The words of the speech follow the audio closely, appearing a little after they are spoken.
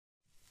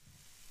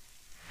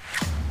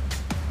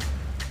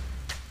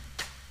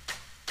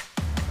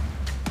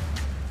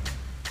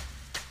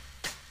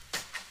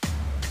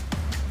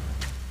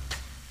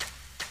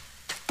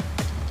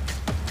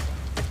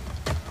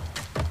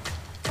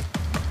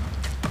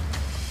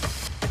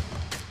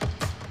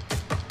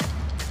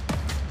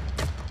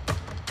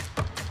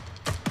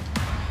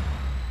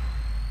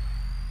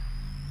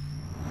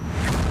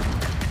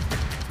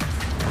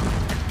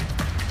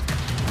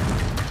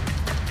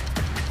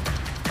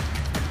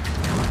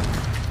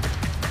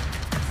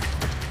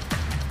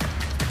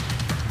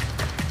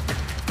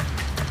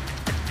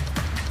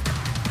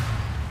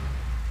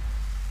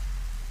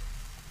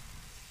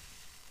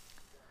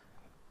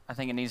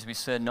think it needs to be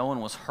said, no one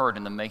was hurt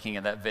in the making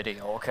of that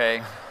video,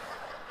 okay?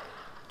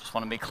 Just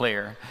want to be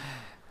clear.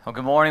 Well,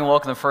 good morning.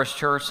 Welcome to First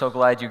Church. So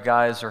glad you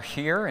guys are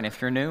here. And if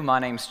you're new, my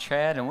name's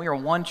Chad, and we are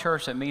one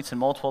church that meets in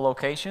multiple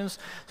locations.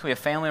 So we have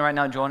family right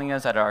now joining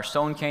us at our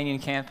Stone Canyon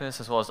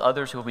campus, as well as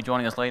others who will be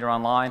joining us later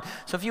online.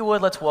 So if you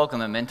would, let's welcome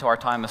them into our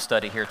time of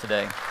study here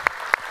today.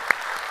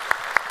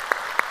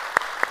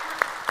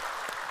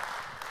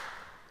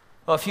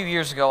 Well, a few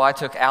years ago, I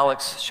took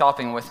Alex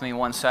shopping with me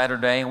one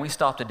Saturday, and we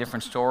stopped at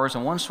different stores,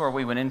 and one store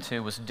we went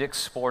into was Dick's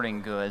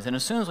Sporting Goods. And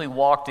as soon as we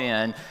walked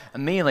in,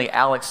 immediately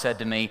Alex said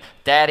to me,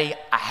 "Daddy,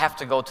 I have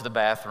to go to the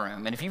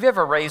bathroom." And if you've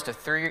ever raised a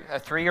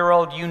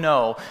three-year-old, you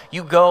know,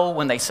 you go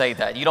when they say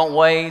that. You don't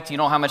wait, you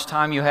know how much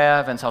time you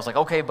have. And so I was like,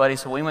 "Okay, buddy."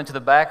 So we went to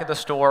the back of the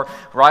store,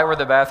 right where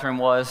the bathroom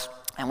was.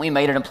 And we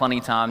made it in plenty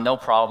of time, no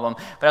problem.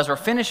 But as we're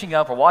finishing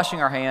up, we're washing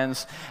our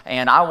hands,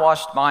 and I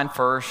washed mine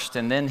first,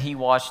 and then he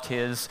washed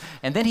his.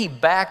 And then he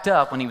backed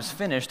up when he was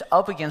finished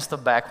up against the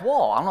back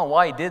wall. I don't know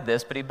why he did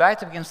this, but he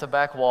backed up against the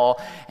back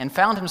wall and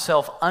found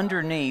himself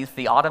underneath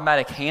the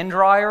automatic hand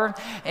dryer.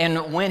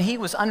 And when he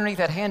was underneath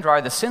that hand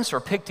dryer, the sensor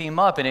picked him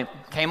up, and it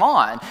came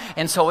on.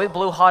 And so it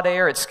blew hot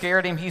air, it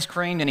scared him, he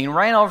screamed, and he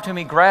ran over to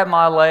me, grabbed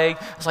my leg.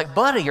 I was like,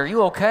 "Buddy, are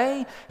you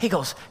okay?" He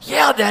goes,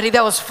 "Yeah, Daddy,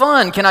 that was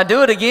fun. Can I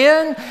do it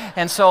again?"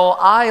 And so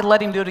I let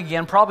him do it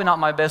again. Probably not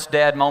my best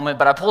dad moment,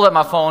 but I pulled up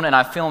my phone and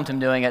I filmed him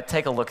doing it.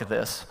 Take a look at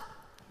this.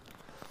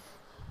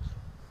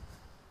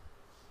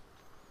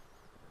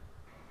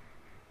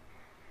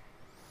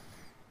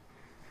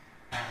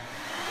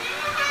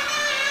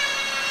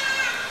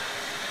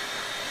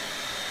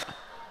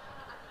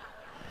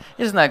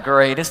 Isn't that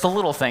great? It's the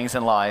little things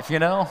in life, you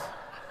know?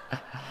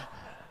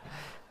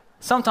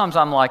 Sometimes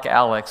I'm like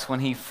Alex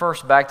when he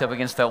first backed up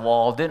against that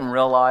wall, didn't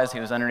realize he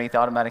was underneath the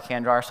automatic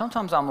hand dryer.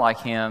 Sometimes I'm like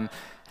him,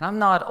 and I'm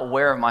not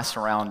aware of my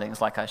surroundings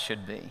like I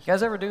should be. You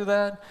guys ever do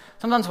that?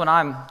 Sometimes when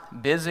I'm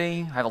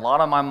busy, I have a lot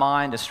on my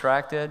mind,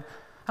 distracted,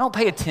 I don't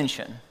pay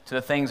attention to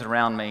the things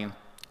around me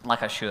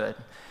like I should.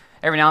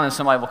 Every now and then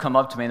somebody will come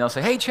up to me and they'll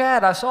say, "Hey,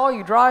 Chad, I saw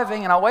you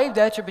driving and I waved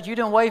at you, but you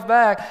didn't wave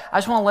back." I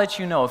just want to let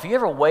you know, if you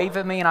ever wave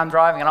at me and I'm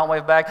driving and I don't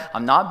wave back,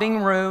 I'm not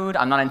being rude.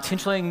 I'm not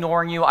intentionally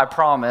ignoring you, I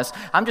promise.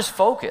 I'm just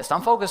focused.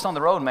 I'm focused on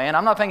the road, man.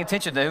 I'm not paying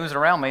attention to who's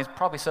around me. It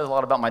probably says a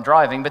lot about my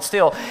driving, but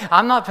still,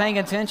 I'm not paying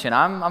attention.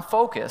 I'm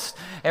focused.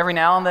 Every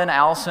now and then,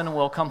 Allison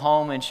will come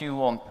home and she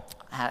will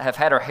have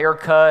had her hair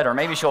cut, or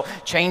maybe she'll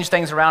change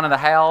things around in the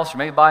house, or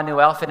maybe buy a new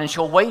outfit, and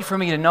she'll wait for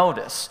me to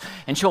notice.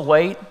 And she'll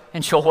wait,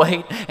 and she'll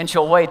wait, and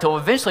she'll wait, till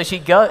eventually she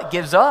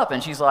gives up,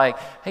 and she's like,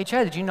 "Hey,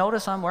 Chad, did you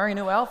notice I'm wearing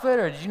a new outfit?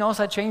 Or did you notice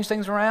I changed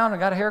things around, or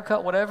got a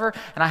haircut, whatever?"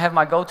 And I have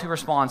my go-to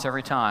response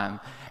every time.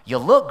 "You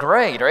look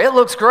great," or "It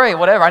looks great,"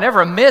 whatever. I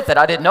never admit that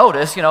I didn't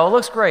notice, it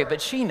looks great, but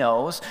she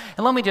knows.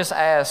 And let me just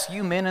ask,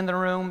 you men in the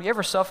room, you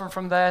ever suffer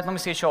from that? Let me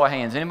see a show of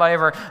hands. Anybody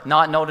ever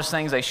not notice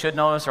things they should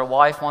notice, or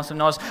wife wants to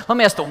notice? Let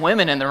me ask the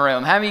women in the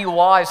room. How many of you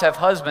wives have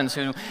husbands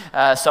who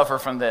suffer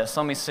from this?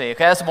 Let me see.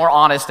 Okay, that's a more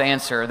honest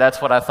answer.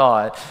 That's what I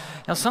thought.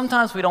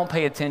 Sometimes we don't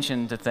pay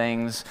attention to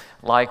things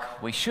like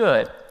we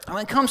should. And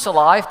when it comes to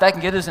life, that can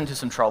get us into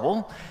some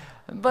trouble,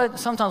 but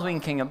sometimes we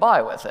can get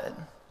by with it.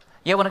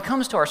 Yet when it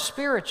comes to our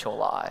spiritual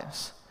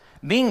lives,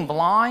 being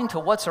blind to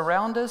what's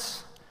around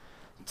us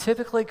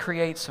typically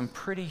creates some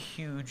pretty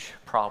huge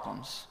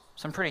problems,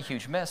 some pretty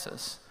huge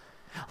messes.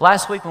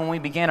 Last week when we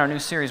began our new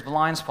series,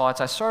 Blind Spots,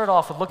 I started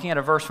off with looking at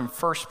a verse from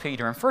 1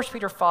 Peter. And 1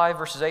 Peter 5,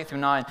 verses 8 through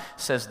 9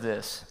 says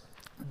this: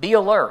 "Be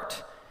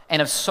alert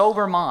and of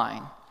sober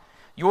mind.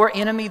 Your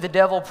enemy, the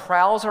devil,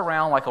 prowls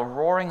around like a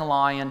roaring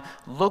lion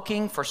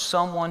looking for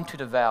someone to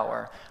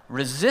devour.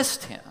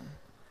 Resist him,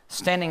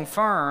 standing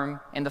firm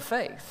in the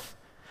faith."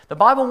 The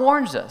Bible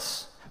warns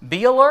us,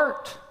 be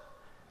alert,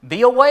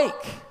 be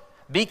awake,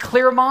 be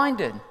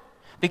clear-minded,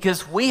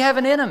 because we have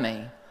an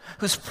enemy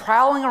who's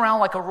prowling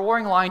around like a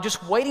roaring lion,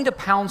 just waiting to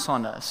pounce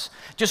on us,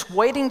 just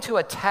waiting to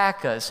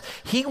attack us.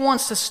 He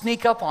wants to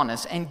sneak up on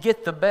us and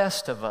get the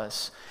best of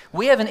us.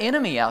 We have an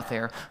enemy out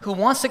there who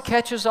wants to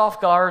catch us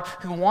off guard,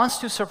 who wants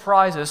to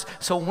surprise us,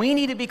 so we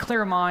need to be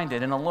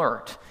clear-minded and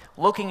alert,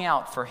 looking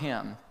out for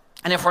him.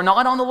 And if we're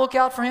not on the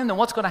lookout for him, then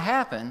what's going to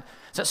happen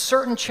is that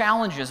certain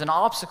challenges and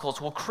obstacles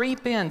will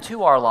creep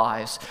into our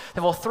lives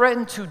that will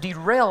threaten to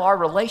derail our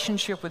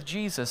relationship with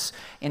Jesus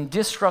and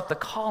disrupt the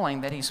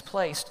calling that he's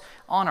placed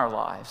on our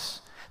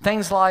lives.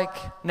 Things like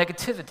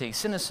negativity,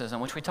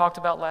 cynicism, which we talked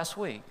about last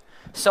week,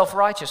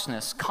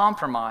 self-righteousness,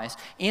 compromise,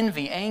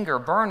 envy, anger,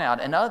 burnout,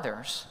 and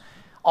others.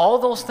 All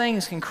those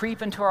things can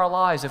creep into our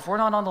lives if we're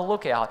not on the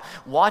lookout,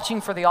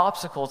 watching for the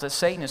obstacles that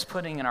Satan is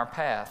putting in our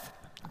path.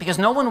 Because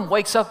no one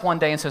wakes up one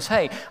day and says,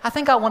 "Hey, I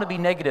think I want to be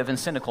negative and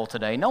cynical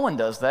today." No one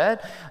does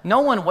that. No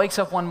one wakes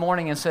up one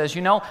morning and says,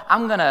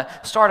 "I'm going to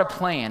start a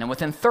plan, and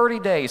within 30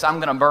 days, I'm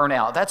going to burn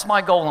out. That's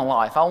my goal in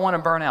life. I want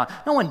to burn out."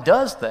 No one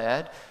does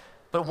that.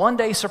 But one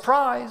day,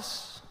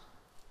 surprise,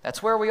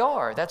 that's where we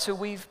are. That's who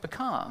we've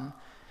become.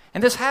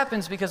 And this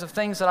happens because of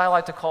things that I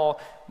like to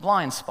call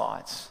blind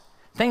spots.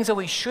 Things that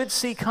we should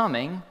see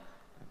coming,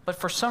 but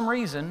for some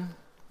reason,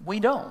 we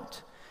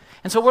don't.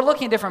 And so we're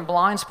looking at different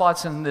blind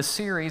spots in this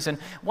series, and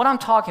what I'm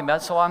talking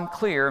about, so I'm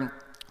clear,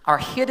 are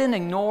hidden,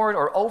 ignored,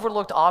 or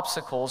overlooked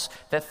obstacles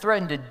that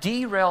threaten to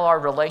derail our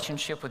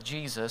relationship with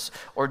Jesus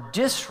or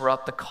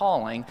disrupt the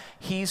calling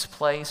He's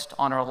placed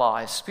on our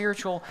lives,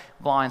 spiritual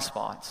blind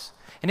spots.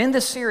 And in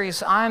this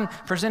series, I'm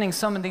presenting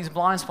some of these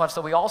blind spots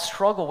that we all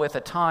struggle with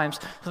at times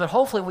so that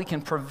hopefully we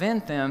can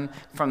prevent them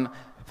from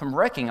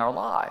wrecking our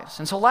lives.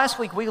 And so last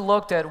week we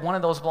looked at one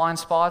of those blind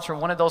spots, or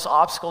one of those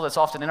obstacles that's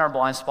often in our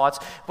blind spots.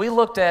 We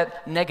looked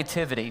at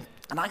negativity.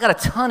 And I got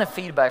a ton of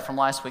feedback from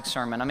last week's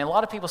sermon. I mean, a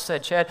lot of people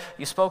said, Chad,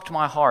 you spoke to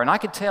my heart. And I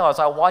could tell as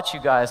I watched you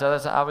guys,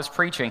 as I was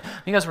preaching,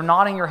 you guys were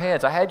nodding your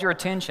heads. I had your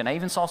attention. I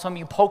even saw some of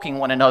you poking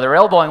one another,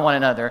 elbowing one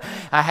another.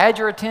 I had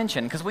your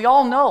attention because we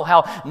all know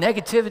how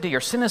negativity or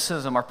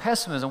cynicism or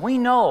pessimism, we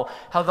know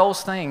how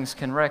those things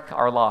can wreck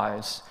our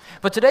lives.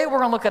 But today we're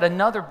going to look at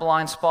another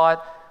blind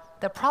spot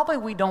that probably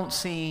we don't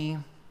see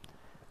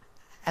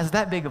as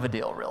that big of a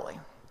deal, really.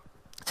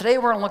 Today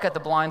we're going to look at the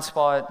blind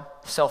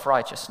spot,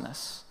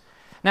 self-righteousness.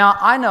 Now,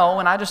 I know,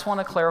 and I just want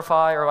to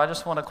clarify, or I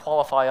just want to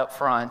qualify up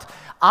front,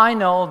 I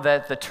know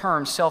that the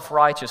term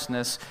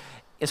self-righteousness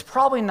is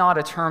probably not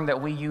a term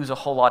that we use a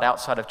whole lot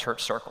outside of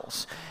church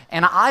circles.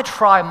 And I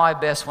try my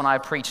best when I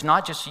preach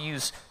not just to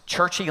use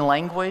churchy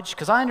language,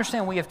 because I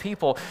understand we have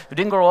people who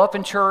didn't grow up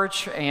in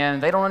church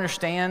and they don't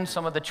understand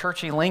some of the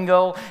churchy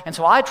lingo. And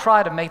so I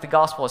try to make the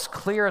gospel as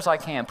clear as I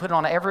can, put it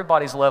on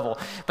everybody's level.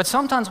 But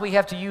sometimes we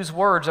have to use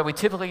words that we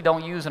typically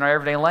don't use in our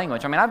everyday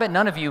language. I mean, I bet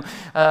none of you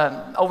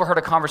overheard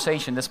a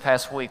conversation this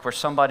past week where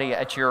somebody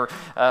at your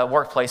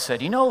workplace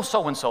said, you know,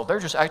 so-and-so, they're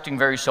just acting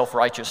very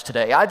self-righteous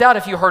today. I doubt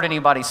if you heard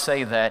anybody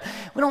say that.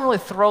 We don't really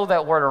throw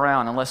that word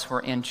around unless we're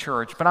in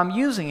church. But I'm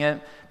using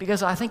it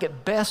because I think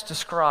it best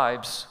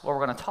describes what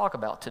we're going to talk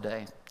about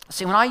today.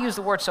 See, when I use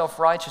the word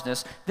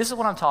self-righteousness, this is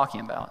what I'm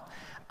talking about.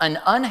 An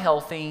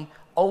unhealthy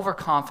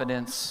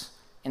overconfidence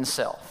in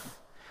self,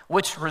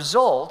 which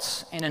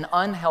results in an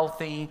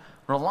unhealthy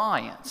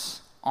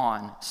reliance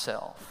on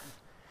self.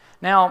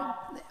 Now,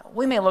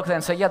 we may look at that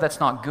and say, yeah,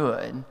 that's not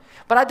good.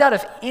 But I doubt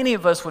if any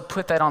of us would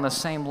put that on the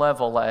same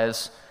level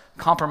as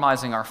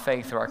compromising our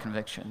faith or our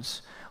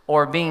convictions,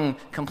 or being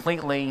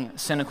completely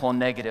cynical and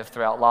negative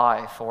throughout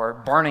life, or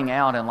burning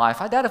out in life.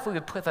 I doubt if we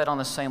would put that on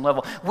the same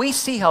level. We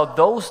see how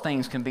those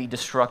things can be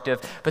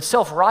destructive, but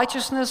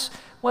self-righteousness,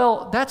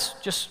 well, that's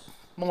just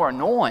more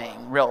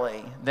annoying,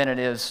 really, than it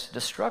is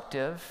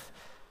destructive.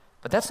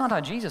 But that's not how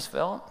Jesus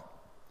felt.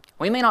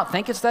 We may not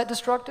think it's that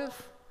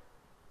destructive,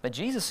 but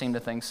Jesus seemed to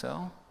think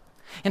so.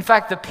 In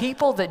fact, the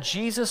people that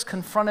Jesus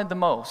confronted the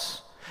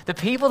most, the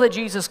people that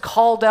Jesus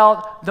called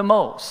out the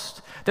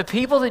most, the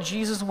people that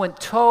Jesus went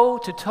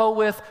toe-to-toe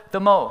with the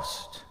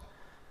most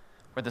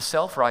were the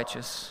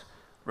self-righteous,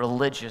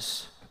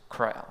 religious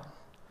crowd.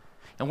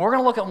 And we're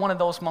going to look at one of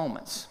those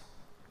moments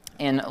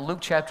in Luke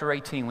chapter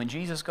 18 when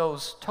Jesus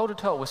goes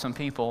toe-to-toe with some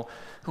people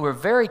who are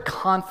very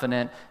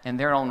confident in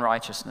their own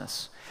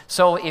righteousness.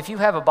 So if you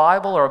have a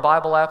Bible or a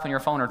Bible app on your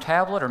phone or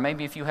tablet, or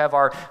maybe if you have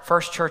our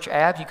First Church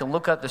app, you can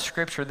look up the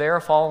scripture there,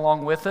 follow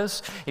along with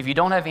us. If you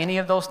don't have any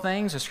of those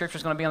things, the scripture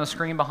is going to be on the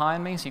screen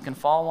behind me, so you can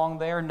follow along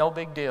there, no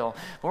big deal.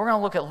 But we're going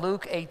to look at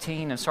Luke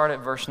 18 and start at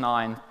verse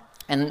 9.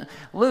 And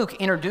Luke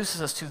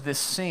introduces us to this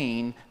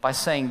scene by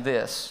saying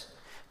this: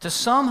 to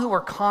some who are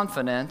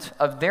confident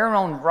of their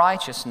own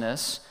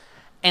righteousness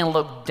and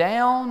look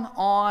down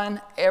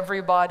on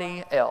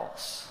everybody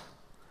else,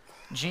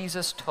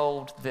 Jesus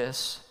told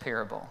this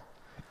parable.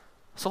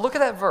 So look at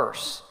that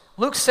verse.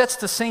 Luke sets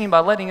the scene by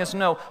letting us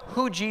know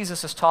who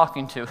Jesus is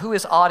talking to, who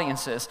his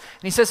audience is.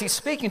 And he says he's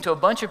speaking to a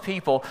bunch of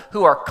people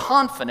who are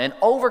confident,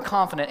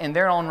 overconfident in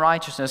their own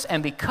righteousness,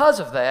 and because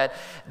of that,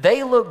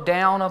 they look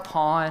down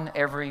upon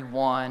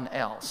everyone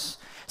else.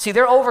 See,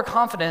 they're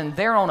overconfident in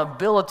their own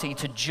ability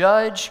to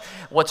judge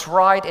what's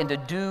right and to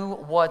do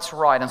what's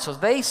right. And so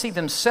they see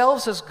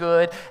themselves as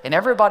good and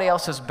everybody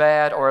else as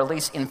bad, or at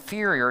least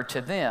inferior to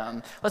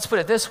them. Let's put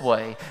it this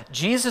way.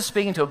 Jesus is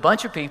speaking to a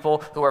bunch of people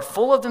who are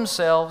full of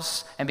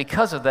themselves, and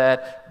because of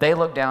that, they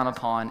look down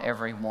upon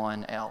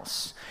everyone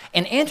else.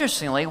 And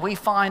interestingly, we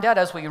find out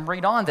as we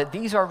read on that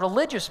these are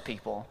religious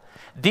people.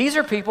 These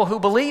are people who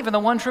believe in the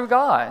one true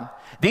God.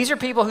 These are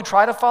people who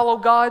try to follow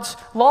God's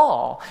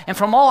law. And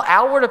from all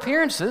outward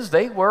appearances,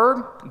 they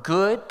were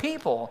good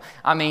people.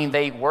 I mean,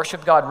 they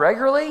worshiped God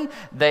regularly.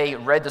 They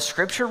read the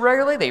scripture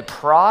regularly. They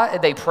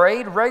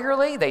prayed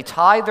regularly. They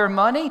tithed their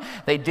money.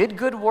 They did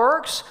good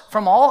works.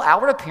 From all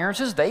outward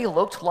appearances, they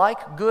looked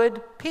like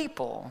good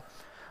people.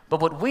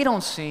 But what we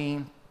don't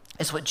see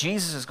is what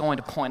Jesus is going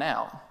to point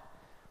out.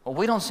 What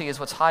we don't see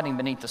is what's hiding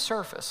beneath the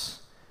surface.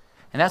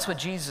 And that's what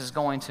Jesus is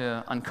going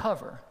to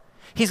uncover.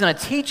 He's going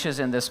to teach us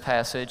in this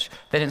passage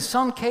that in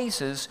some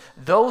cases,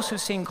 those who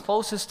seem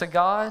closest to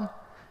God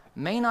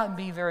may not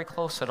be very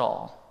close at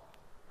all.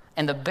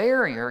 And the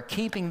barrier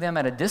keeping them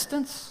at a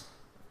distance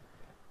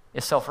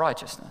is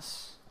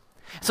self-righteousness.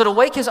 So to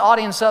wake his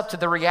audience up to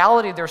the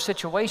reality of their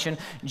situation,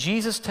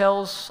 Jesus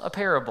tells a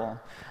parable.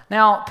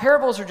 Now,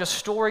 parables are just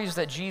stories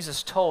that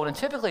Jesus told, and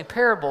typically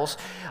parables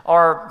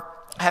are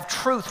have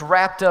truth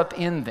wrapped up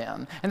in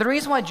them. And the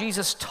reason why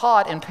Jesus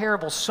taught in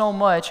parables so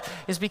much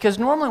is because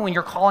normally when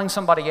you're calling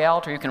somebody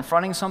out or you're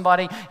confronting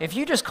somebody, if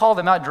you just call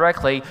them out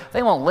directly,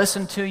 they won't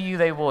listen to you,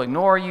 they will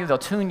ignore you, they'll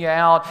tune you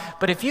out.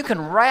 But if you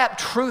can wrap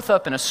truth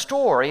up in a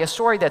story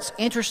that's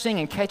interesting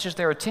and catches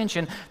their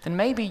attention, then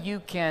maybe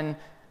you can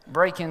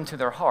break into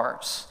their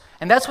hearts.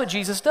 And that's what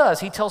Jesus does.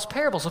 He tells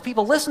parables. So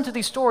people listen to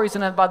these stories,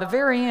 and then by the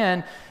very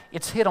end,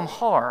 it's hit them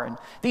hard.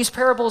 These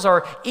parables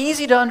are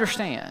easy to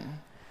understand,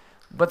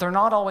 but they're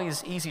not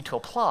always easy to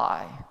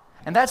apply.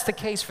 And that's the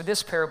case for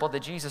this parable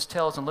that Jesus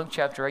tells in Luke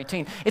chapter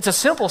 18. It's a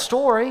simple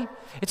story.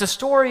 It's a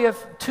story of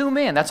two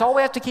men. That's all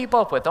we have to keep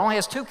up with. It only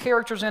has two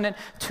characters in it,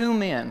 two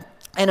men.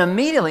 And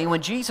immediately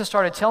when Jesus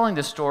started telling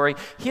this story,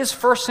 his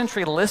first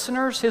century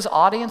listeners, his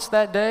audience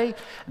that day,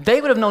 they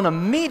would have known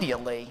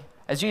immediately,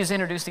 as Jesus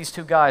introduced these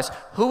two guys,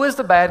 who was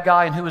the bad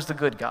guy and who was the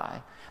good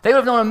guy. They would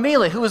have known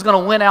immediately who was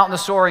going to win out in the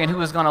story and who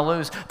was going to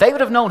lose. They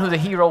would have known who the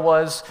hero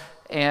was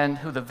and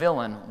who the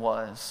villain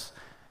was.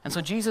 And so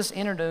Jesus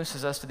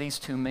introduces us to these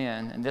two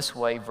men in this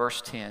way,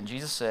 verse 10.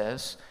 Jesus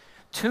says,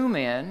 two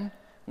men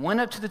went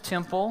up to the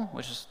temple,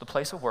 which is the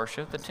place of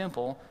worship, the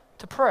temple,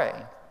 to pray.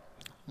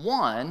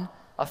 One,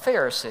 a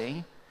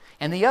Pharisee,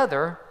 and the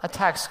other, a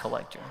tax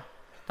collector.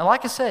 Now,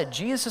 like I said,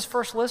 Jesus'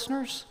 first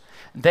listeners,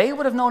 they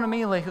would have known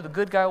immediately who the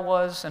good guy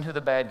was and who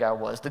the bad guy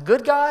was. The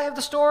good guy of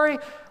the story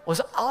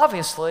was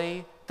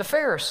obviously the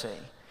Pharisee.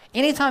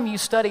 Anytime you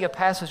study a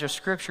passage of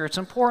Scripture, it's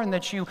important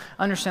that you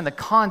understand the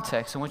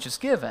context in which it's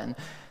given.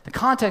 The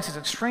context is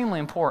extremely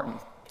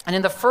important. And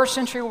in the first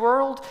century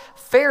world,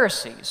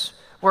 Pharisees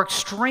were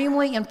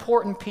extremely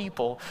important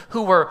people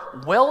who were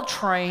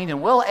well-trained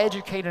and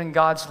well-educated in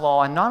God's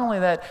law. And not only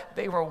that,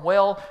 they were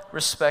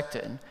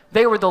well-respected.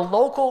 They were the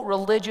local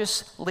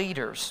religious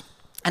leaders,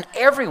 and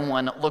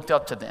everyone looked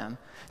up to them.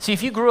 See,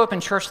 if you grew up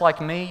in church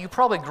like me, you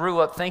probably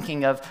grew up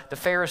thinking of the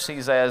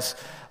Pharisees as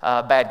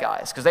bad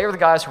guys, because they were the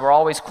guys who were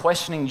always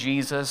questioning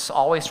Jesus,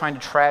 always trying to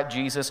trap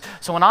Jesus.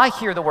 So when I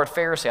hear the word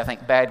Pharisee, I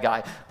think bad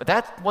guy. But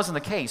that wasn't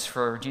the case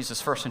for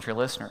Jesus' first century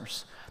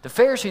listeners. The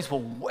Pharisees were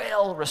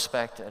well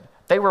respected.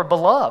 They were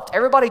beloved.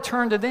 Everybody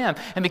turned to them.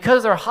 And because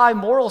of their high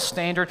moral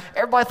standard,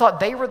 everybody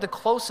thought they were the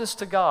closest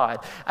to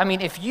God. I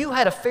mean, if you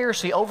had a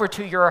Pharisee over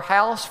to your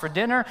house for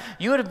dinner,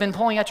 you would have been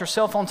pulling out your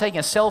cell phone, taking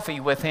a selfie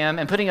with him,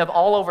 and putting it up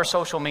all over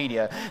social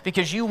media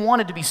because you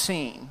wanted to be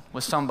seen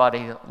with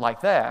somebody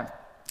like that.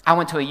 I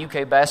went to a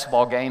UK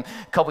basketball game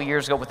a couple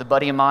years ago with a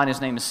buddy of mine.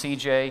 His name is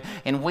CJ,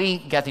 and we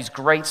got these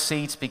great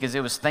seats because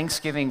it was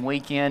Thanksgiving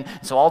weekend,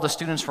 so all the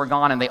students were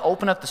gone, and they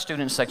opened up the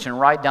student section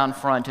right down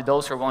front to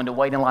those who are going to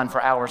wait in line for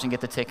hours and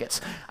get the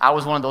tickets. I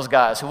was one of those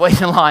guys who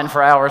waited in line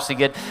for hours to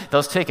get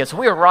those tickets.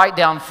 We were right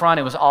down front.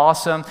 It was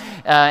awesome,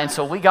 and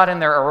so we got in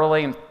there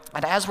early.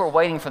 And as we're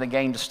waiting for the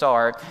game to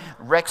start,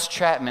 Rex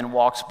Chapman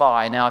walks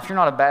by. Now, if you're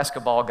not a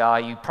basketball guy,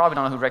 you probably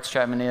don't know who Rex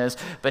Chapman is,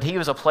 but he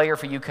was a player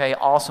for UK,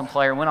 awesome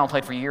player, went on and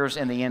played for years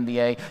in the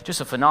NBA, just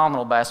a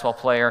phenomenal basketball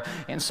player.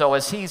 And so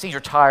as he's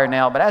retired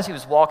now, but as he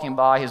was walking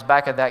by, he was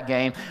back at that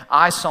game,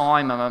 I saw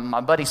him,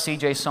 my buddy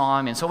CJ saw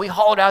him, and so we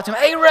hauled out to him,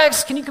 "Hey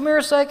Rex, can you come here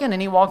a second?"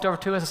 And he walked over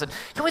to us and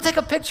said, "Can we take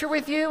a picture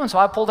with you?" And so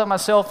I pulled out my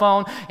cell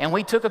phone, and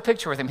we took a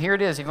picture with him. Here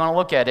it is, if you want to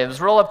look at it. It was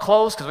real up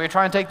close because we were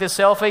trying to take this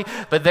selfie,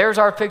 but there's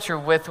our picture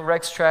with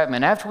Rex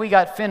Chapman. After we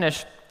got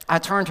finished, I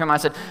turned to him, I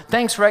said,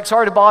 "Thanks, Rex,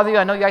 sorry to bother you.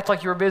 I know you act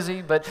like you were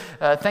busy, but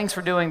thanks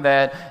for doing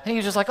that." And he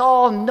was just like,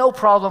 "Oh, no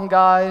problem,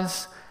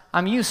 guys.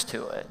 I'm used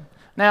to it."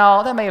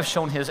 Now, that may have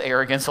shown his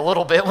arrogance a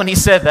little bit when he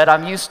said that,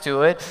 "I'm used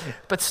to it."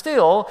 But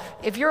still,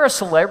 if you're a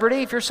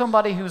celebrity, if you're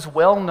somebody who's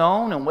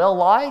well-known and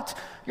well-liked,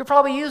 you're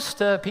probably used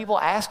to people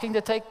asking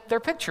to take their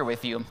picture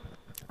with you.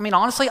 I mean,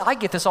 honestly, I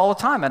get this all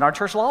the time in our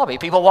church lobby.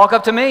 People walk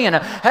up to me and,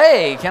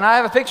 "Hey, can I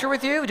have a picture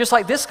with you?" Just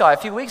like this guy a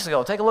few weeks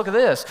ago. Take a look at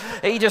this.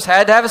 He just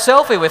had to have a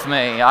selfie with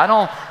me.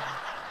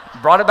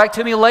 Brought it back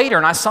to me later,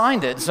 and I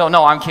signed it. So,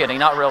 no, I'm kidding.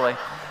 Not really.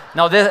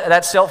 No,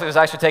 that selfie was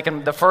actually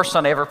taken the first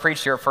Sunday I ever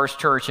preached here at First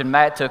Church, and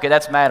Matt took it.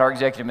 That's Matt, our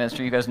executive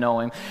minister. You guys know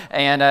him.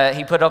 And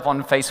he put it up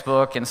on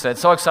Facebook and said,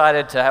 "So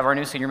excited to have our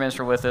new senior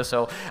minister with us."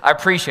 So I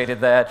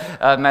appreciated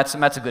that. Matt's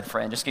a good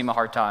friend. Just gave him a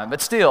hard time.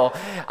 But still,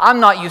 I'm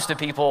not used to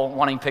people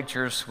wanting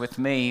pictures with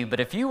me.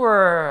 But if you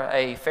were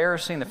a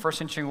Pharisee in the first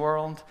century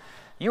world,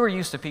 you were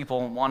used to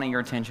people wanting your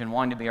attention,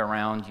 wanting to be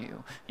around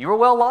you. You were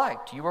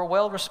well-liked. You were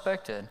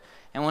well-respected.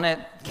 And when it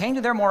came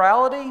to their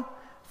morality,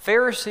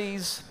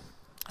 Pharisees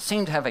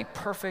seemed to have a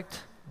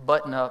perfect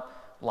button-up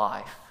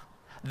life.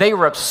 They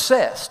were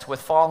obsessed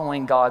with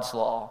following God's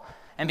law.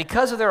 And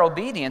because of their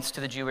obedience to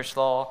the Jewish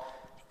law,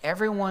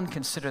 everyone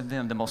considered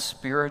them the most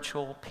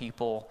spiritual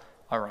people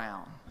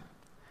around.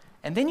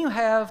 And then you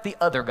have the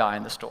other guy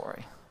in the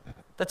story,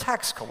 the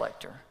tax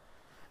collector.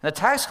 And the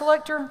tax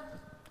collector,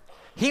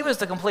 he was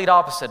the complete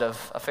opposite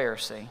of a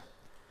Pharisee.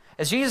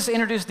 As Jesus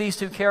introduced these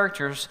two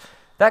characters,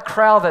 that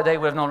crowd that day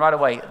would have known right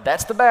away,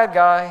 that's the bad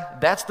guy,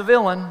 that's the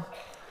villain.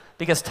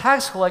 Because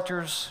tax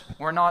collectors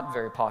were not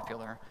very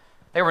popular.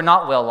 They were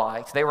not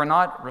well-liked. They were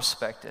not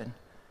respected.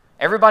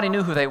 Everybody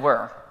knew who they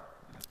were.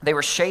 They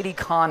were shady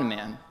con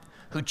men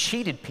who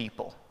cheated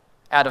people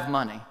out of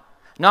money.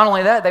 Not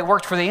only that, they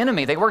worked for the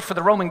enemy. They worked for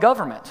the Roman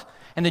government.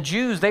 And the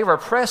Jews, they were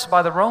oppressed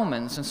by the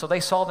Romans, and so they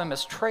saw them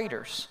as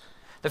traitors.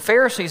 The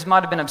Pharisees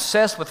might have been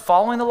obsessed with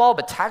following the law,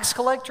 but tax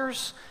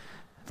collectors,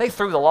 they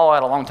threw the law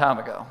out a long time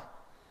ago.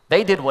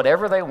 They did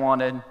whatever they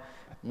wanted,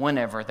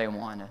 whenever they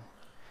wanted.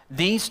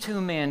 These two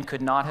men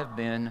could not have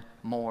been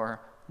more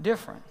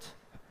different.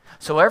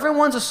 So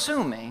everyone's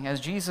assuming,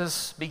 as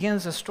Jesus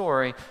begins the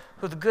story,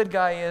 who the good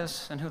guy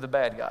is and who the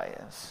bad guy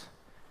is.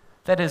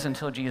 That is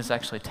until Jesus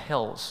actually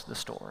tells the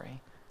story.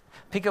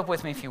 Pick up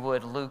with me, if you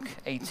would, Luke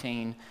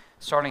 18,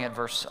 starting at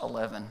verse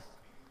 11.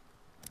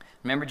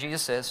 Remember,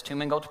 Jesus says, two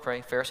men go to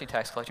pray, Pharisee,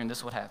 tax collector, and this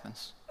is what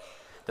happens.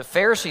 The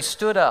Pharisee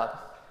stood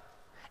up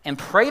and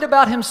prayed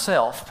about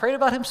himself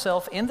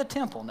in the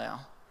temple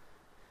now.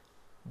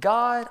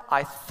 God,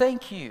 I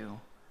thank you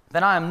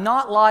that I am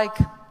not like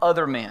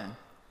other men,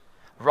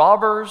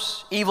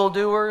 robbers,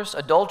 evildoers,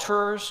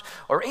 adulterers,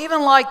 or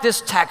even like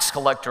this tax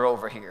collector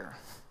over here.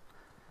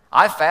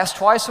 I fast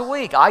twice a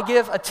week. I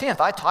give a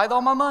tenth. I tithe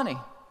all my money.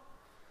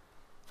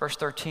 Verse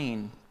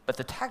 13, but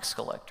the tax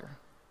collector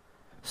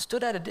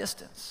stood at a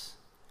distance.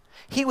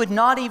 He would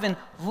not even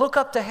look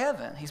up to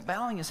heaven. He's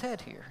bowing his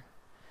head here.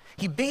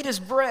 He beat his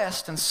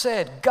breast and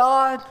said,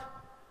 God,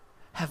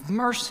 have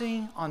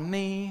mercy on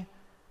me,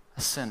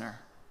 a sinner.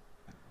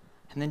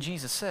 And then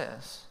Jesus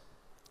says,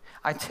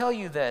 I tell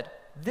you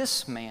that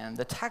this man,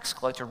 the tax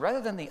collector,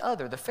 rather than the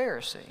other, the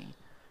Pharisee,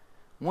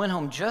 went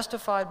home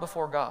justified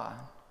before God.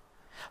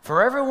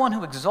 For everyone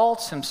who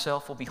exalts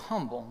himself will be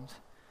humbled,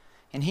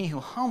 and he who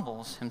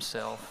humbles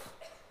himself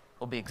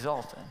will be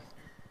exalted.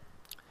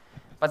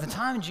 By the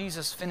time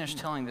Jesus finished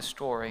telling this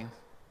story,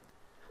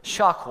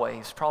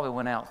 shockwaves probably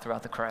went out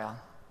throughout the crowd.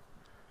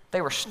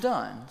 They were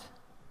stunned.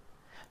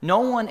 No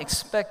one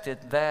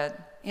expected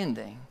that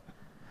ending.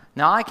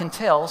 Now, I can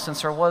tell,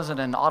 since there wasn't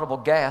an audible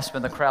gasp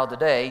in the crowd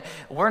today,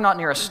 we're not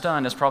near as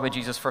stunned as probably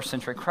Jesus' first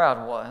century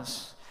crowd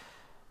was.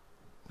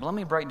 But let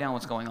me break down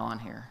what's going on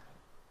here.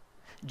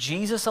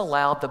 Jesus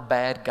allowed the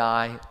bad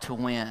guy to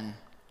win.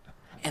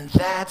 And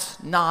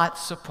that's not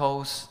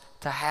supposed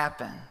to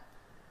happen.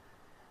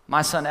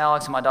 My son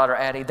Alex and my daughter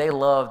Addie, they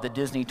love the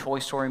Disney Toy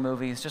Story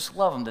movies, just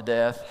love them to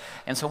death.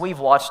 And so we've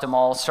watched them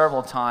all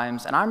several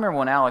times. And I remember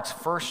when Alex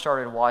first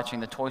started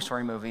watching the Toy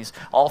Story movies,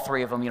 all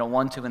three of them,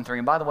 1, 2, and 3.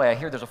 And by the way, I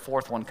hear there's a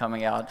fourth one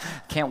coming out.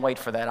 Can't wait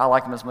for that. I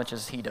like them as much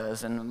as he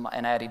does, and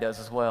Addie does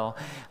as well.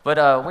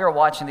 But we were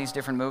watching these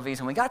different movies,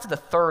 and we got to the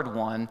third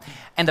one.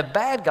 And the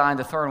bad guy in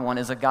the third one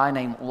is a guy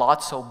named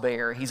Lotso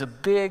Bear. He's a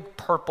big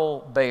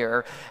purple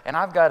bear. And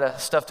I've got a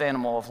stuffed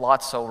animal of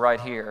Lotso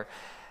right here.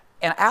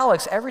 And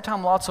Alex, every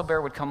time Lotso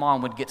Bear would come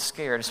on, would get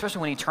scared,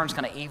 especially when he turns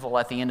kind of evil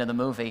at the end of the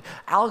movie.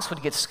 Alex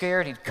would get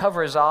scared. He'd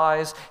cover his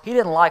eyes. He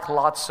didn't like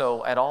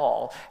Lotso at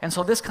all. And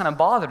so this kind of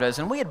bothered us.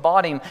 And we had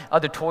bought him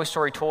other Toy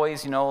Story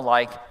toys,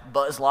 like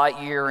Buzz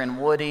Lightyear and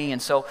Woody. And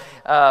so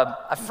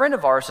a friend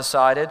of ours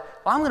decided,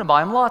 well, I'm going to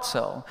buy him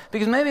Lotso.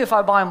 Because maybe if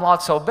I buy him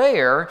Lotso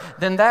Bear,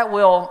 then that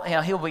will,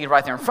 he'll be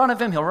right there in front of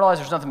him. He'll realize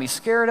there's nothing to be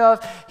scared of.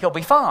 He'll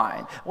be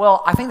fine.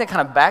 Well, I think that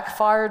kind of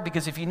backfired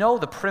because if you know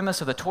the premise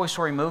of the Toy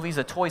Story movies,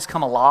 the toys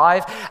come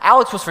alive.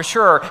 Alex was for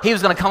sure he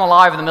was going to come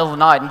alive in the middle of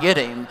the night and get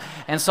him.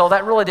 And so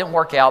that really didn't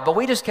work out. But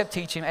we just kept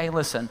teaching, hey,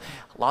 listen,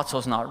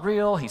 Lotso's not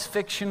real. He's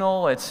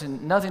fictional. It's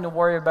nothing to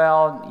worry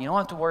about. You don't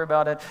have to worry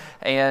about it.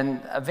 And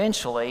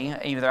eventually,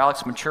 either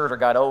Alex matured or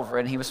got over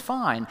it, and he was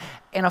fine.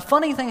 And a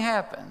funny thing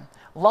happened.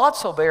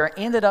 Lotso Bear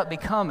ended up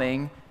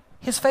becoming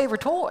his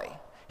favorite toy.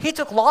 He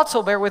took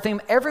Lotso Bear with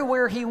him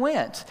everywhere he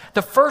went.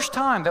 The first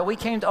time that we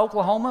came to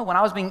Oklahoma, when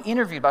I was being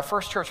interviewed by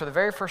First Church for the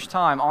very first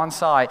time on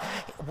site,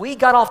 we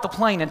got off the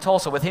plane in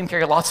Tulsa with him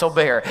carrying Lotso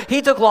Bear.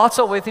 He took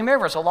Lotso with him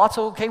everywhere. So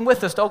Lotso came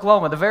with us to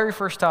Oklahoma the very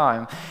first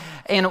time.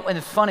 And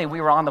it's funny, we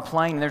were on the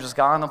plane, and there's this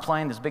guy on the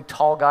plane, this big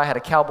tall guy, had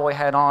a cowboy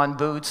hat on,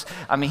 boots.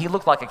 I mean, he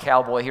looked like a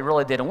cowboy. He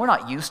really did. And we're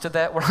not used to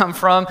that where I'm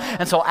from.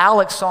 And so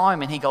Alex saw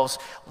him, and he goes,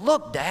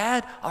 look,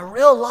 Dad, a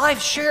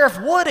real-life Sheriff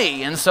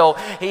Woody. And so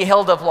he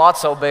held up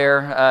Lotso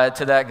Bear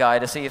to that guy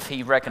to see if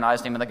he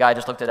recognized him. And the guy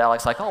just looked at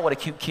Alex like, oh, what a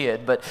cute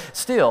kid. But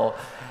still.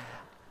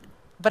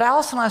 But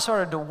Alice and I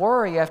started to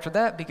worry after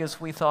that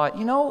because we thought,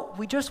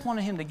 we just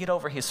wanted him to get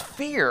over his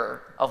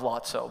fear of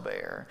Lotso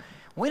Bear.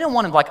 We didn't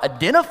want him to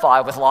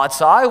identify with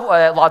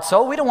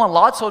Lotso. We don't want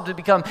Lotso to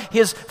become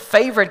his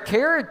favorite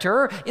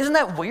character. Isn't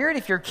that weird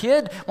if your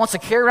kid wants to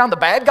carry around the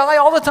bad guy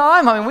all the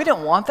time? I mean, we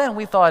didn't want that. And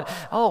we thought,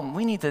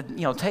 we need to,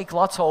 take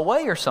Lotso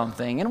away or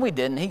something. And we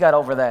didn't. He got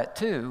over that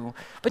too.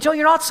 But you're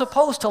not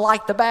supposed to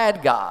like the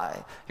bad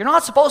guy. You're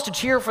not supposed to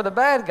cheer for the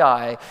bad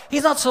guy.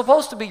 He's not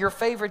supposed to be your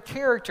favorite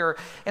character.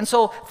 And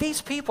so these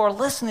people are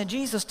listening to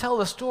Jesus tell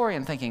the story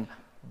and thinking,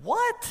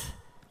 what?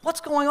 What's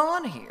going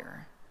on here?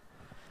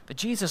 But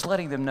Jesus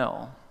letting them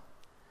know,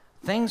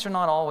 things are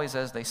not always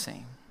as they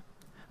seem.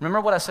 Remember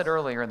what I said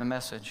earlier in the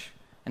message.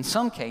 In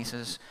some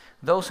cases,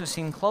 those who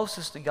seem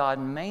closest to God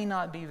may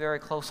not be very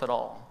close at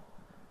all.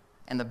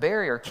 And the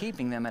barrier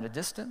keeping them at a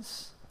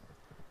distance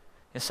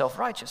is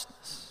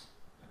self-righteousness.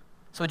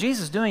 So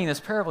Jesus doing this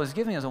parable is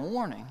giving us a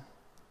warning.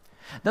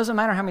 It doesn't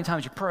matter how many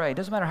times you pray. It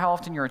doesn't matter how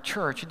often you're at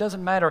church. It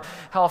doesn't matter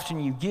how often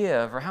you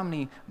give or how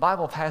many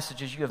Bible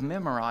passages you have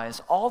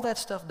memorized. All that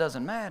stuff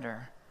doesn't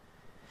matter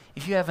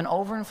if you have an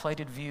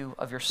overinflated view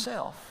of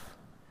yourself,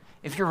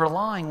 if you're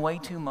relying way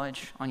too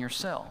much on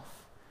yourself.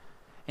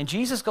 And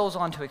Jesus goes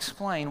on to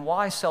explain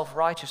why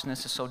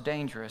self-righteousness is so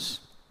dangerous.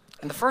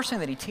 And the first thing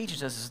that he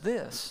teaches us is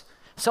this.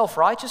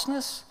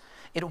 Self-righteousness,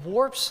 it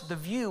warps the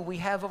view we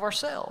have of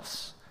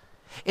ourselves.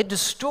 It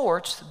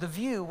distorts the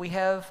view we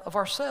have of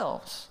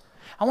ourselves.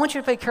 I want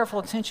you to pay careful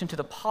attention to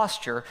the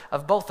posture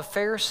of both the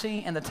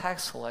Pharisee and the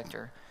tax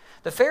collector.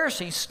 The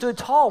Pharisee stood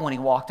tall when he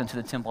walked into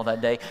the temple that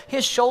day.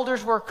 His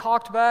shoulders were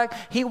cocked back.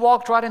 He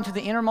walked right into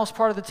the innermost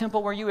part of the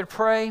temple where you would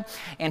pray,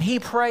 and he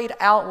prayed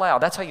out loud.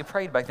 That's how you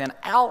prayed back then,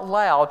 out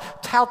loud,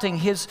 touting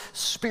his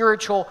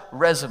spiritual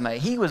resume.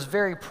 He was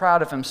very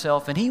proud of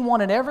himself, and he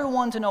wanted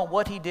everyone to know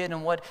what he did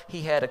and what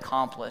he had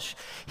accomplished.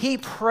 He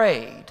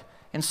prayed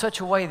in such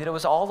a way that it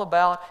was all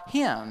about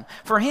him.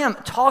 For him,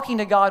 talking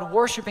to God,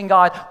 worshiping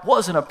God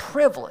wasn't a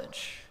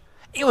privilege.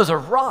 It was a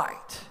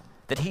right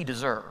that he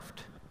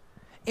deserved.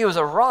 It was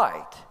a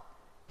right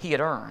he had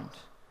earned.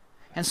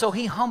 And so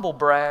he humble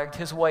bragged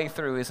his way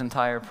through his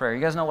entire prayer. You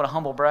guys know what a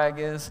humble brag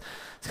is?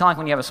 It's kind of like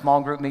when you have a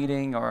small group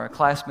meeting or a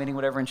class meeting,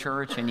 whatever, in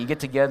church, and you get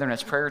together and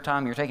it's prayer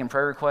time, you're taking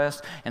prayer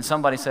requests, and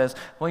somebody says,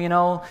 well, you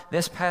know,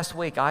 this past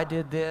week I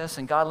did this,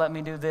 and God let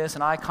me do this,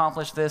 and I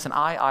accomplished this, and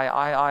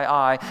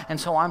I, and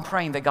so I'm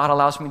praying that God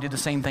allows me to do the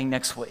same thing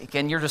next week.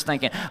 And you're just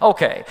thinking,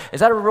 okay,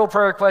 is that a real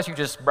prayer request? You're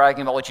just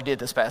bragging about what you did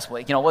this past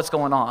week. You know, what's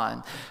going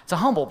on? It's a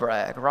humble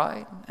brag,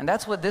 right? And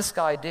that's what this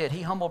guy did.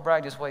 He humble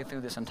bragged his way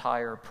through this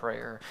entire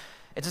prayer.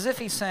 It's as if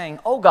he's saying,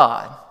 oh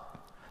God,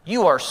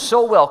 you are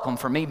so welcome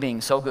for me being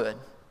so good.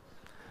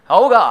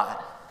 Oh God,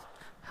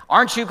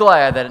 aren't you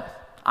glad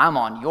that I'm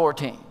on your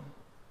team?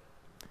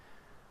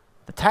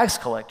 The tax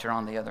collector,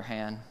 on the other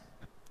hand,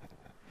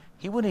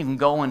 he wouldn't even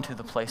go into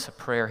the place of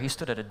prayer. He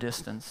stood at a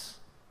distance.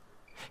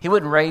 He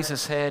wouldn't raise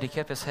his head. He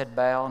kept his head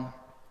bowed.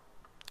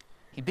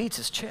 He beats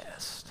his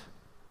chest.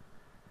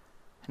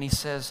 And he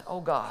says,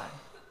 oh God,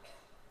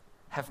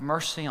 have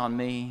mercy on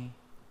me,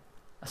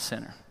 a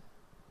sinner.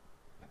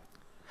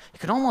 You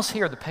could almost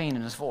hear the pain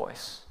in his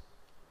voice.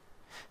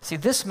 See,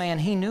 this man,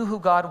 he knew who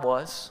God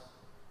was,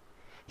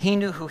 he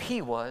knew who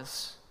he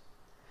was,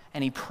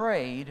 and he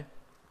prayed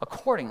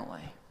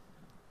accordingly.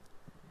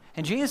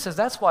 And Jesus says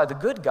that's why the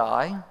good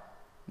guy,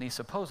 the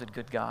supposed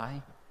good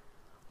guy,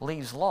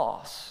 leaves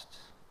lost.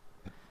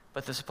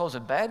 But the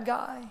supposed bad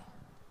guy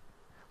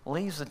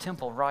leaves the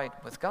temple right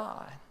with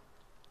God.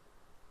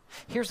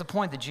 Here's the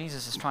point that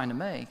Jesus is trying to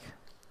make.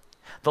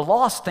 The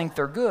lost think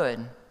they're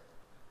good.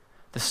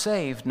 The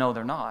saved know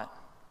they're not.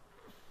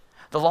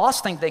 The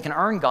lost think they can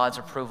earn God's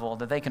approval,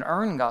 that they can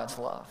earn God's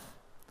love.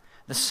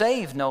 The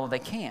saved know they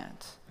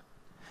can't.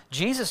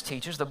 Jesus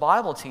teaches, the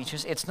Bible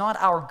teaches, it's not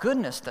our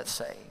goodness that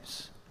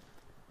saves,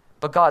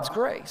 but God's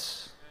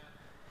grace.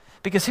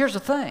 Because here's the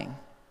thing,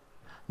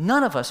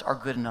 none of us are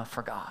good enough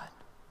for God.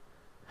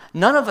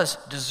 None of us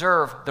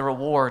deserve the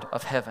reward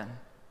of heaven.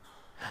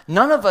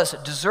 None of us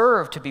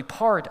deserve to be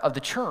part of the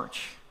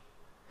church.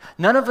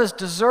 None of us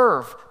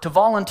deserve to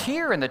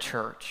volunteer in the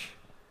church.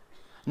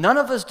 None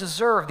of us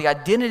deserve the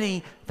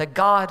identity that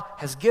God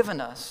has given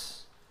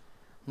us.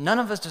 None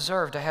of us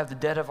deserve to have the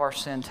debt of our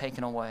sin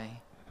taken away.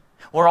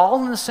 We're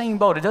all in the same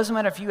boat. It doesn't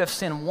matter if you have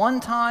sinned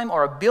one time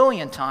or 1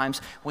 billion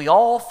times. We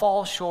all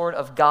fall short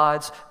of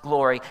God's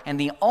glory. And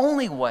the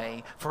only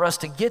way for us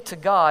to get to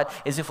God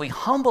is if we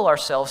humble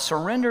ourselves,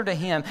 surrender to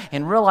Him,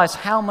 and realize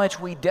how much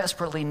we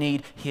desperately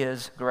need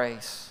His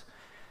grace.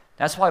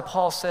 That's why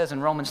Paul says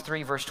in Romans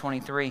 3, verse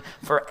 23,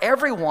 for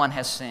everyone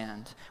has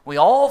sinned. We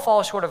all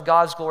fall short of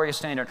God's glorious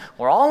standard.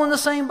 We're all in the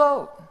same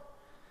boat.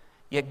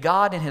 Yet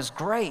God in His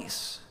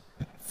grace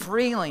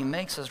freely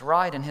makes us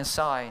right in His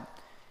sight.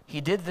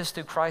 He did this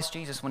through Christ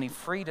Jesus when He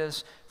freed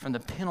us from the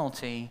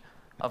penalty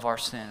of our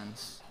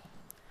sins.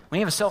 When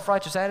you have a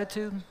self-righteous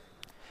attitude,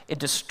 it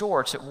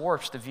distorts, it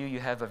warps the view you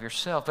have of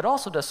yourself. But it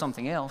also does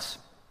something else.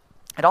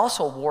 It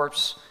also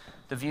warps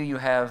the view you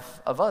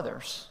have of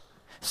others.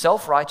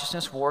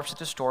 Self-righteousness warps and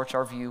distorts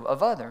our view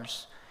of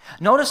others.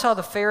 Notice how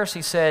the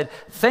Pharisee said,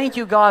 thank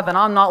you, God, that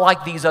I'm not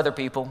like these other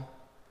people.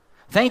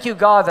 Thank you,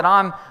 God, that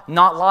I'm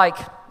not like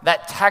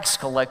that tax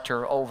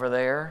collector over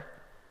there.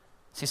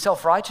 See,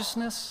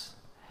 self-righteousness,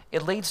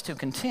 it leads to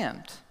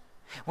contempt.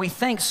 We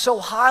think so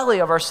highly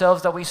of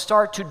ourselves that we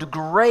start to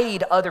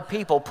degrade other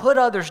people, put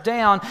others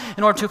down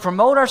in order to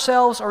promote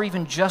ourselves or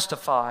even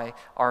justify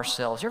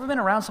ourselves. You ever been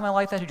around somebody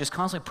like that who just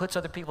constantly puts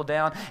other people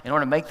down in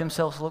order to make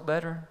themselves look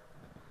better?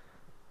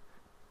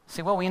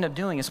 See, what we end up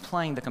doing is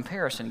playing the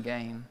comparison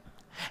game.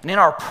 And in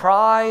our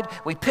pride,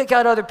 we pick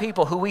out other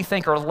people who we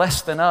think are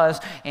less than us,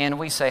 and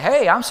we say,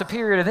 hey, I'm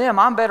superior to them,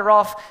 I'm better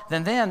off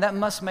than them, that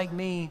must make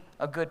me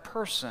a good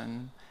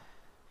person.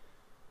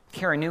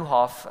 Carey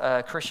Nieuwhof,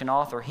 a Christian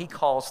author, he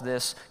calls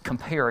this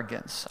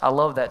comparigance. I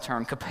love that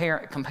term,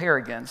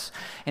 comparigance.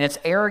 And it's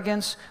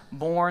arrogance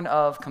born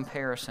of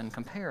comparison,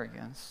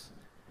 comparigance.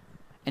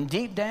 And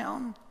deep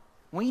down,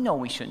 we know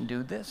we shouldn't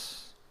do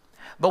this.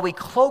 But we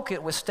cloak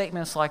it with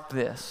statements like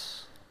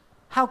this.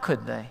 How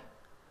could they?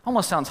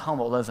 Almost sounds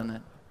humble, doesn't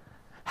it?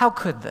 How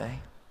could they?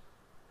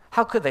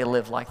 How could they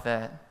live like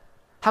that?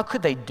 How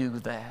could they do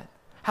that?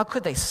 How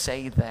could they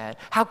say that?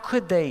 How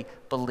could they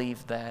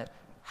believe that?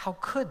 How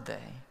could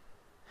they?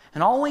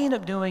 And all we end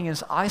up doing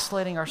is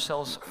isolating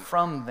ourselves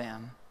from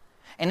them.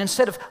 And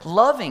instead of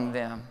loving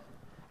them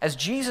as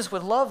Jesus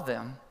would love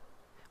them,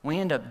 we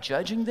end up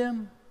judging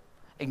them,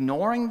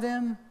 ignoring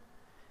them,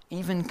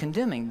 even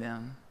condemning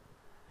them.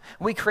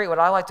 We create what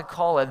I like to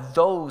call a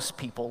those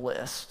people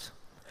list.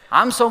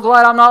 I'm so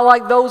glad I'm not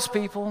like those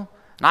people.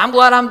 And I'm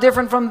glad I'm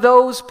different from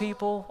those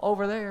people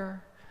over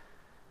there.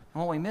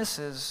 And what we miss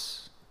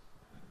is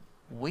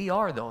we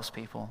are those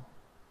people.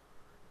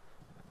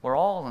 We're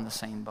all in the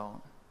same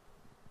boat.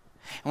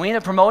 And we end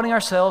up promoting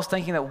ourselves,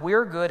 thinking that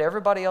we're good,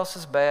 everybody else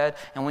is bad,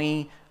 and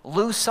we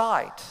lose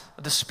sight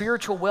of the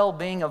spiritual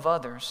well-being of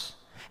others.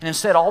 And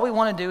instead, all we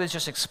want to do is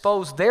just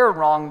expose their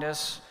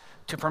wrongness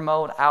to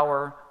promote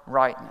our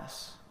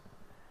rightness.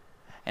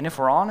 And if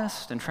we're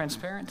honest and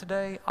transparent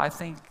today, I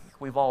think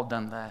we've all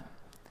done that.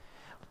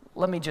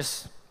 Let me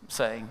just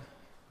say,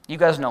 you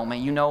guys know me.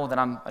 You know that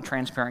I'm a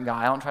transparent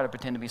guy. I don't try to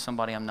pretend to be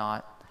somebody I'm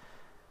not.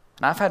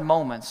 And I've had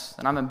moments,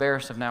 and I'm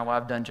embarrassed of now why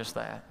I've done just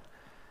that.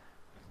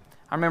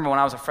 I remember when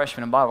I was a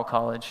freshman in Bible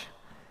college,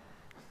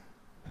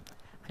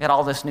 I got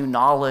all this new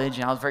knowledge,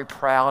 and I was very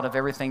proud of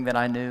everything that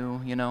I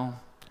knew,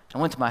 It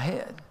went to my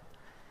head.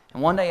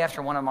 And one day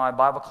after one of my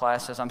Bible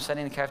classes, I'm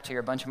sitting in the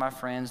cafeteria, a bunch of my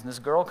friends, and this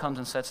girl comes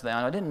and sits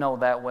down. I didn't know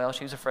that well.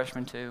 She was a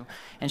freshman too.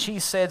 And she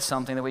said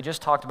something that we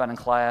just talked about in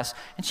class,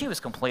 and she was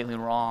completely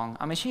wrong.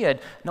 I mean, she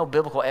had no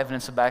biblical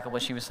evidence to back up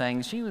what she was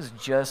saying. She was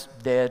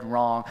just dead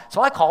wrong.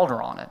 So I called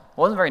her on it.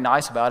 Wasn't very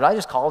nice about it. I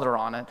just called her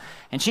on it.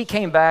 And she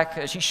came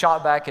back, she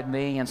shot back at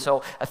me, and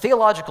so a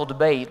theological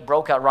debate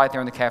broke out right there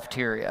in the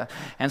cafeteria.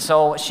 And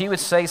so she would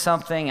say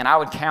something, and I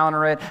would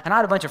counter it, and I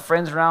had a bunch of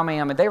friends around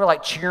me. I mean, they were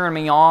like cheering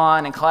me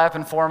on and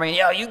clapping for me.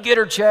 Yeah, you get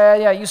her,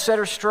 Chad. Yeah, you set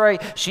her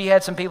straight. She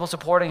had some people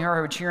supporting her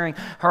who were cheering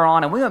her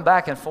on, and we went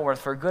back and forth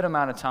for a good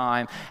amount of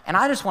time. And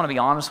I just want to be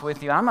honest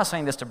with you. I'm not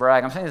saying this to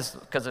brag. I'm saying this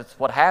because it's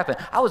what happened.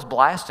 I was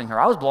blasting her.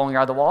 I was blowing her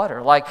out of the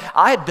water. Like,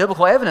 I had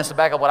biblical evidence to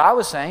back up what I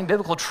was saying,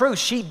 biblical truth.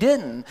 She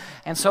didn't.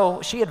 And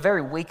so she had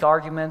very weak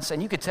arguments,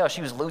 and you could tell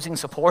she was losing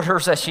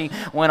supporters as she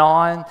went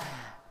on.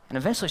 And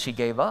eventually she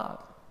gave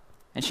up.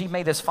 And she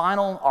made this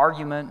final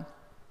argument.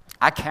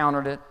 I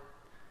countered it.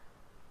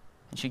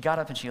 And she got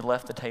up and she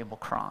left the table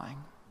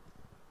crying.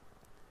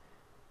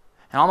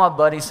 And all my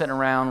buddies sitting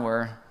around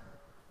were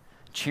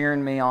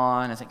cheering me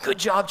on and saying, "Good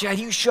job, Chad,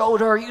 you showed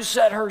her, you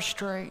set her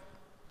straight."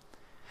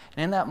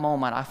 And in that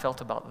moment, I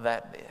felt about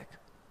that big.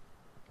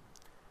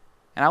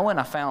 And I went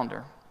and I found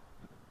her.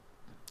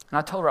 And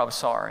I told her I was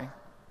sorry. I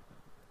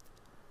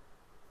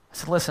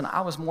said, "Listen, I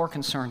was more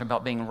concerned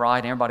about being right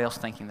and everybody else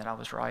thinking that I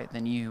was right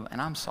than you,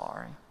 and I'm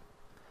sorry.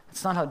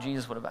 It's not how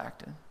Jesus would have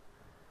acted."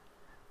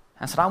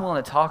 I said, "I'm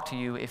willing to talk to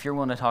you if you're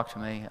willing to talk to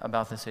me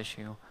about this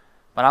issue,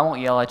 but I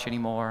won't yell at you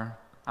anymore.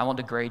 I won't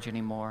degrade you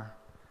anymore.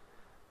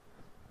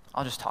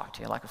 I'll just talk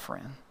to you like a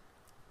friend."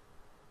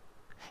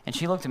 And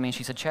she looked at me and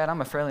she said, "Chad,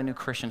 I'm a fairly new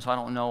Christian, so I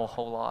don't know a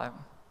whole lot.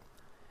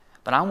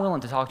 But I'm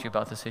willing to talk to you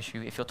about this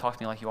issue if you'll talk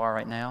to me like you are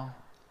right now.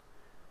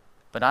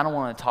 But I don't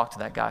want to talk to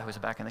that guy who's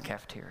back in the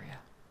cafeteria."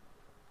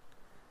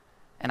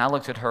 And I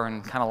looked at her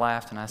and kind of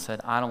laughed and I said,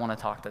 "I don't want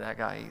to talk to that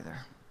guy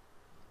either."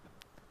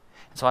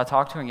 And so I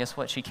talked to her, and guess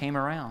what? She came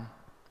around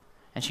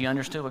and she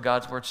understood what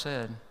God's word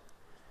said.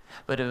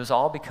 But it was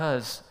all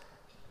because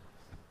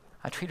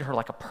I treated her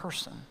like a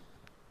person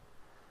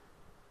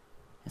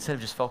instead of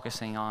just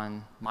focusing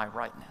on my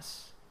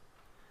rightness.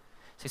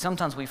 See,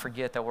 sometimes we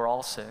forget that we're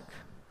all sick,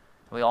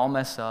 we all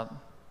mess up,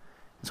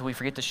 and so we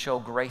forget to show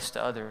grace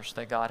to others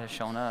that God has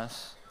shown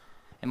us.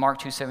 In Mark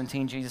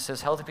 2:17, Jesus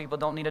says, "Healthy people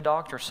don't need a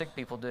doctor, sick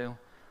people do.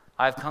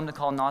 I have come to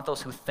call not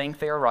those who think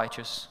they are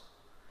righteous,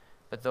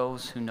 but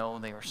those who know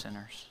they are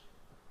sinners."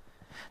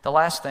 The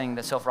last thing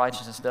that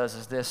self-righteousness does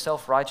is this: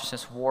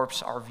 self-righteousness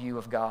warps our view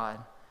of God.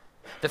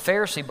 The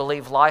Pharisee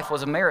believed life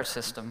was a merit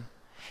system.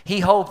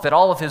 He hoped that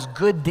all of his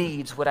good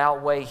deeds would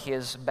outweigh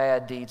his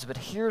bad deeds. But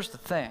here's the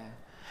thing: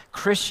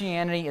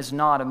 Christianity is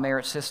not a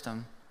merit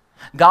system.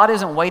 God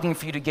isn't waiting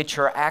for you to get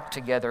your act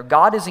together.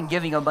 God isn't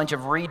giving you a bunch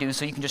of redos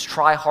so you can just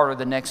try harder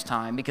the next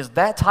time, because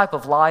that type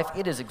of life,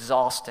 it is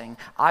exhausting.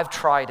 I've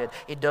tried it.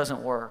 It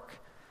doesn't work.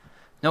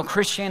 No,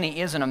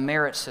 Christianity isn't a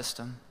merit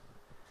system.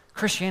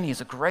 Christianity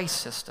is a grace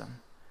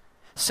system.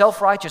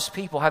 Self-righteous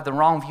people have the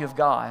wrong view of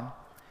God.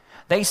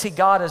 They see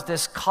God as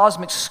this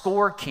cosmic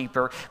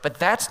scorekeeper, but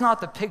that's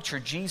not the picture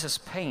Jesus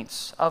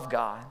paints of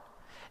God.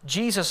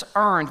 Jesus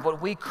earned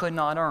what we could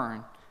not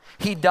earn.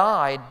 He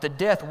died the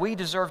death we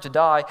deserve to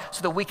die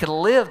so that we could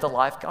live the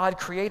life God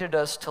created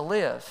us to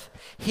live.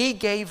 He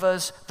gave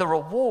us the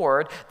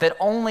reward that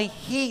only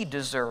He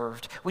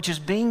deserved, which is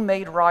being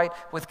made right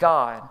with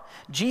God.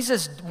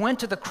 Jesus went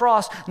to the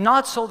cross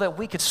not so that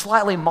we could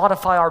slightly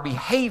modify our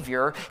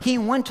behavior. He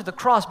went to the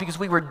cross because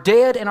we were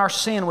dead in our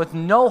sin with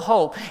no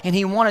hope, and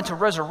He wanted to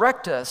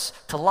resurrect us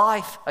to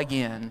life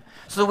again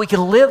so that we could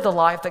live the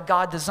life that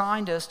God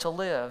designed us to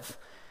live.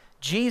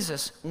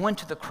 Jesus went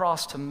to the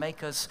cross to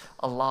make us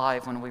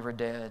alive when we were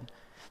dead.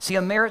 See,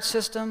 a merit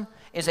system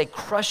is a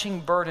crushing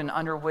burden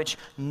under which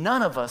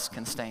none of us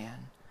can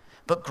stand.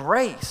 But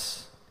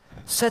grace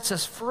sets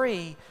us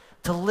free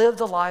to live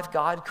the life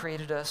God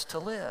created us to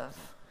live.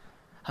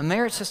 A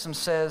merit system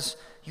says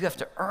you have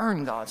to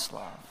earn God's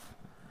love.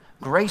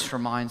 Grace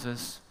reminds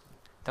us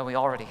that we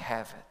already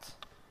have it.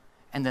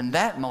 And then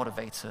that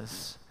motivates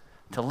us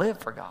to live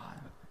for God.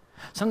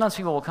 Sometimes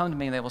people will come to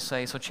me and they will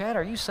say, so Chad,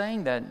 are you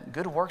saying that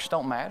good works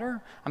don't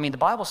matter? I mean, the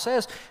Bible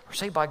says we're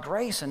saved by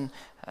grace and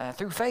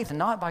through faith and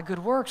not by good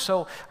works.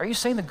 So are you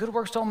saying that good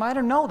works don't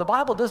matter? No, the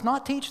Bible does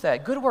not teach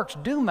that. Good works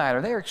do matter.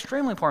 They are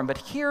extremely important. But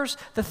here's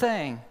the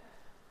thing.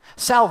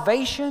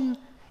 Salvation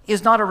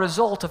is not a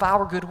result of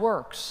our good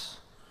works.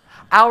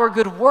 Our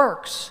good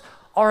works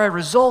are a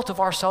result of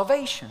our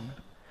salvation.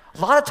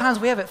 A lot of times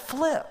we have it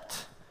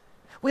flipped.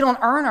 We don't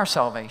earn our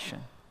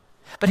salvation.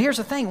 But here's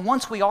the thing,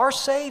 once we are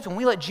saved and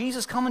we let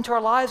Jesus come into our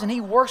lives and He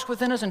works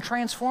within us and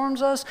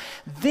transforms us,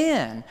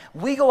 then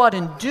we go out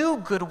and do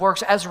good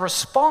works as a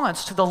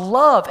response to the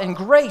love and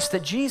grace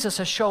that Jesus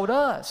has showed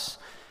us.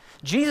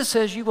 Jesus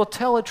says you will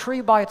tell a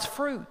tree by its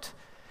fruit.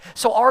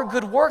 So our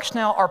good works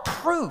now are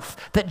proof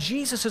that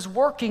Jesus is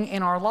working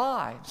in our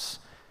lives.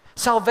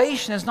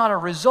 Salvation is not a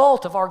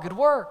result of our good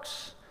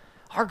works.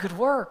 Our good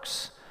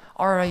works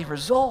are a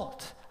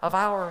result of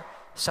our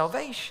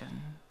salvation.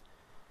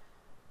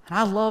 And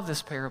I love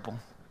this parable.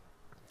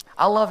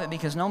 I love it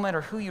because no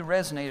matter who you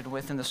resonated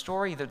with in the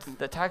story,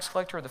 the tax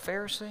collector or the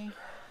Pharisee,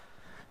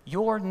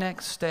 your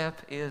next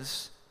step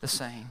is the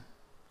same.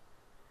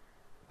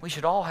 We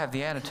should all have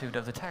the attitude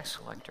of the tax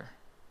collector.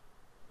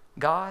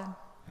 God,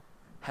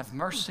 have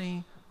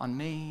mercy on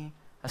me,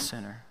 a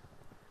sinner.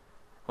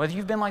 Whether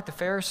you've been like the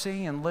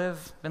Pharisee and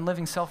been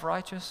living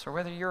self-righteous, or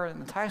whether you're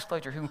the tax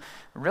collector who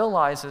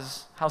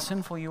realizes how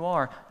sinful you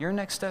are, your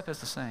next step is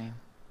the same.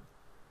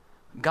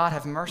 God,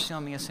 have mercy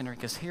on me, a sinner,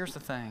 because here's the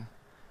thing,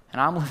 and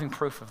I'm living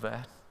proof of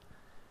that.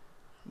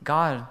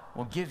 God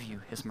will give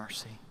you His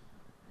mercy,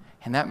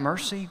 and that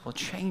mercy will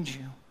change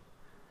you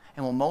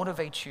and will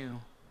motivate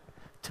you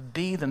to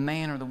be the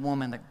man or the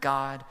woman that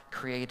God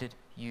created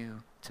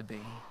you to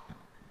be.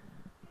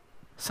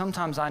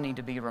 Sometimes I need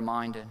to be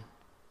reminded,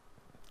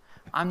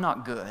 I'm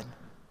not good,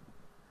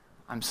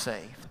 I'm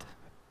saved.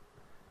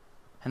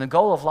 And the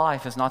goal of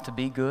life is not to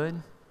be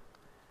good,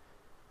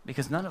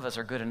 because none of us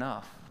are good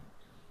enough.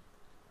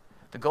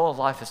 The goal of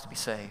life is to be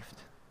saved.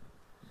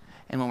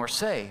 And when we're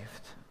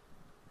saved,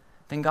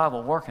 then God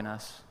will work in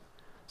us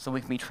so we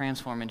can be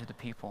transformed into the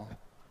people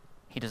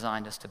He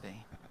designed us to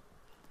be.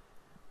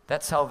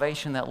 That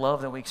salvation, that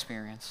love that we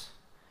experience,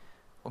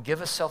 will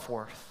give us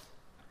self-worth,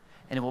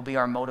 and it will be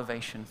our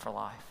motivation for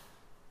life.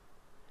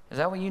 Is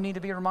that what you need to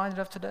be reminded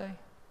of today?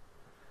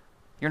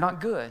 You're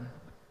not good.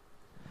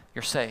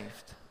 You're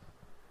saved.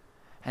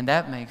 And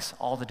that makes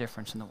all the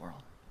difference in the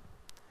world.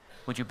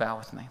 Would you bow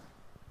with me?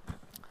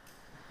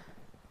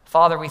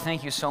 Father, we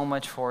thank you so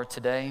much for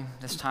today,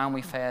 this time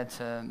we've had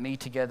to meet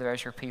together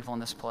as your people in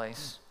this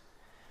place.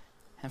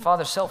 And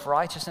Father,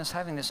 self-righteousness,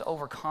 having this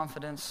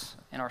overconfidence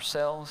in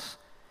ourselves,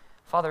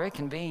 Father, it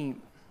can be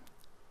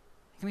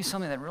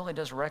something that really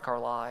does wreck our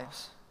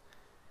lives.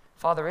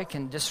 Father, it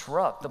can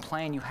disrupt the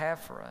plan you have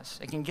for us.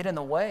 It can get in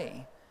the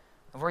way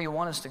of where you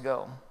want us to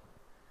go.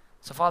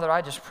 So Father,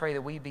 I just pray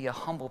that we be a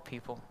humble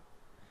people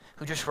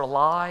who just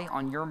rely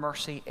on your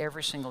mercy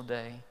every single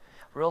day,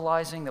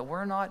 realizing that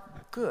we're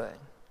not good,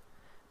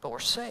 but we're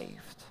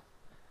saved.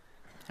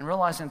 And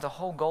realizing that the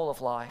whole goal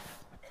of life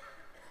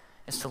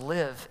is to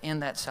live in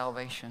that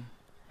salvation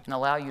and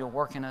allow you to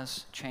work in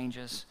us, change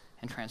us,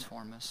 and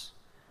transform us.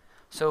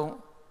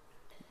 So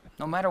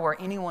no matter where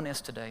anyone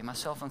is today,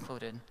 myself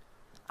included,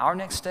 our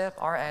next step,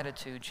 our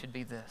attitude should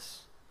be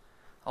this: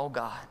 oh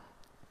God,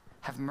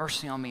 have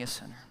mercy on me, a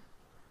sinner.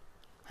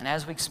 And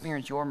as we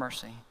experience your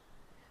mercy,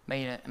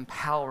 may it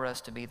empower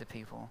us to be the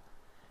people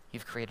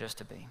you've created us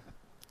to be.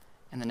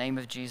 In the name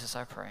of Jesus,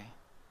 I pray.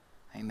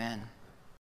 Amen.